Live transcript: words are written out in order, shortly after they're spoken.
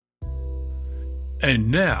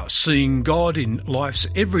And now, seeing God in life's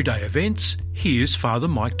everyday events, here's Father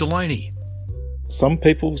Mike Delaney. Some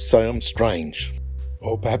people say I'm strange,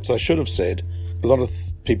 or perhaps I should have said, a lot of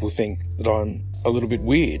people think that I'm a little bit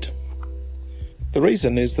weird. The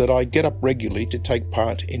reason is that I get up regularly to take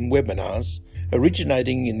part in webinars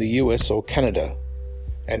originating in the US or Canada,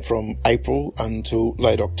 and from April until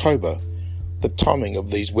late October, the timing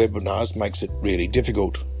of these webinars makes it really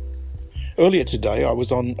difficult. Earlier today I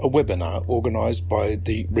was on a webinar organised by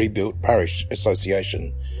the rebuilt Parish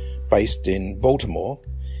Association based in Baltimore,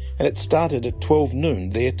 and it started at 12 noon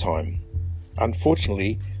their time.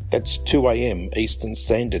 Unfortunately, that's 2 a.m. Eastern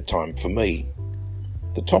Standard Time for me.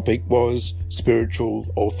 The topic was spiritual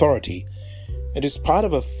authority, and is part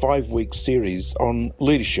of a 5-week series on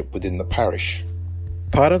leadership within the parish.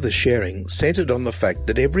 Part of the sharing centred on the fact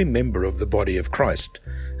that every member of the body of Christ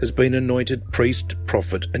has been anointed priest,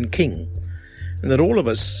 prophet and king, and that all of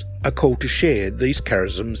us are called to share these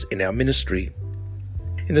charisms in our ministry.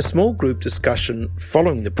 In the small group discussion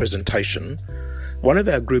following the presentation, one of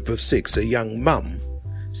our group of 6, a young mum,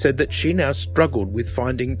 said that she now struggled with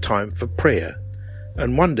finding time for prayer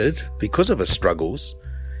and wondered, because of her struggles,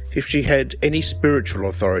 if she had any spiritual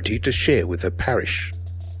authority to share with her parish.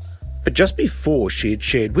 But just before she had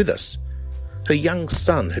shared with us, her young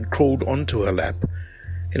son had crawled onto her lap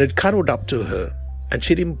and had cuddled up to her, and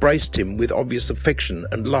she'd embraced him with obvious affection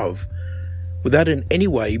and love, without in any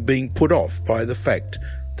way being put off by the fact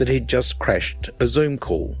that he'd just crashed a Zoom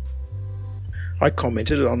call. I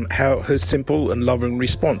commented on how her simple and loving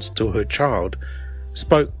response to her child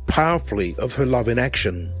spoke powerfully of her love in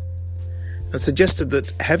action, and suggested that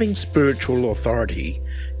having spiritual authority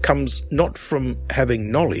comes not from having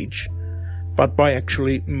knowledge, but by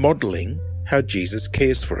actually modelling how Jesus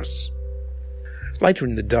cares for us. Later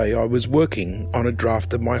in the day I was working on a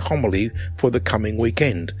draft of my homily for the coming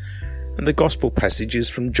weekend, and the Gospel passage is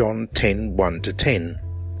from John 10:1-10.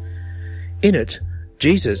 In it,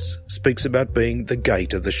 Jesus speaks about being the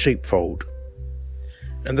gate of the sheepfold.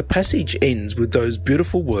 And the passage ends with those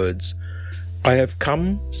beautiful words, "I have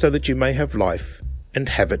come so that you may have life and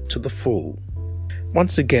have it to the full."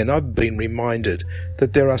 Once again, I've been reminded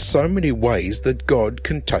that there are so many ways that God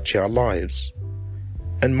can touch our lives.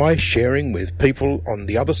 And my sharing with people on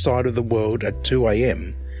the other side of the world at 2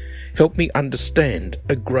 a.m. helped me understand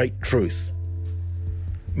a great truth.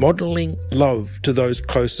 Modelling love to those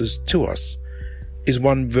closest to us is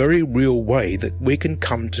one very real way that we can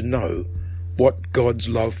come to know what God's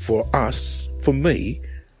love for us, for me,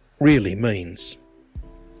 really means.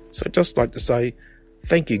 So I'd just like to say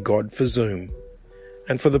thank you, God, for Zoom,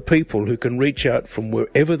 and for the people who can reach out from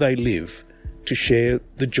wherever they live to share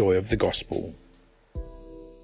the joy of the gospel.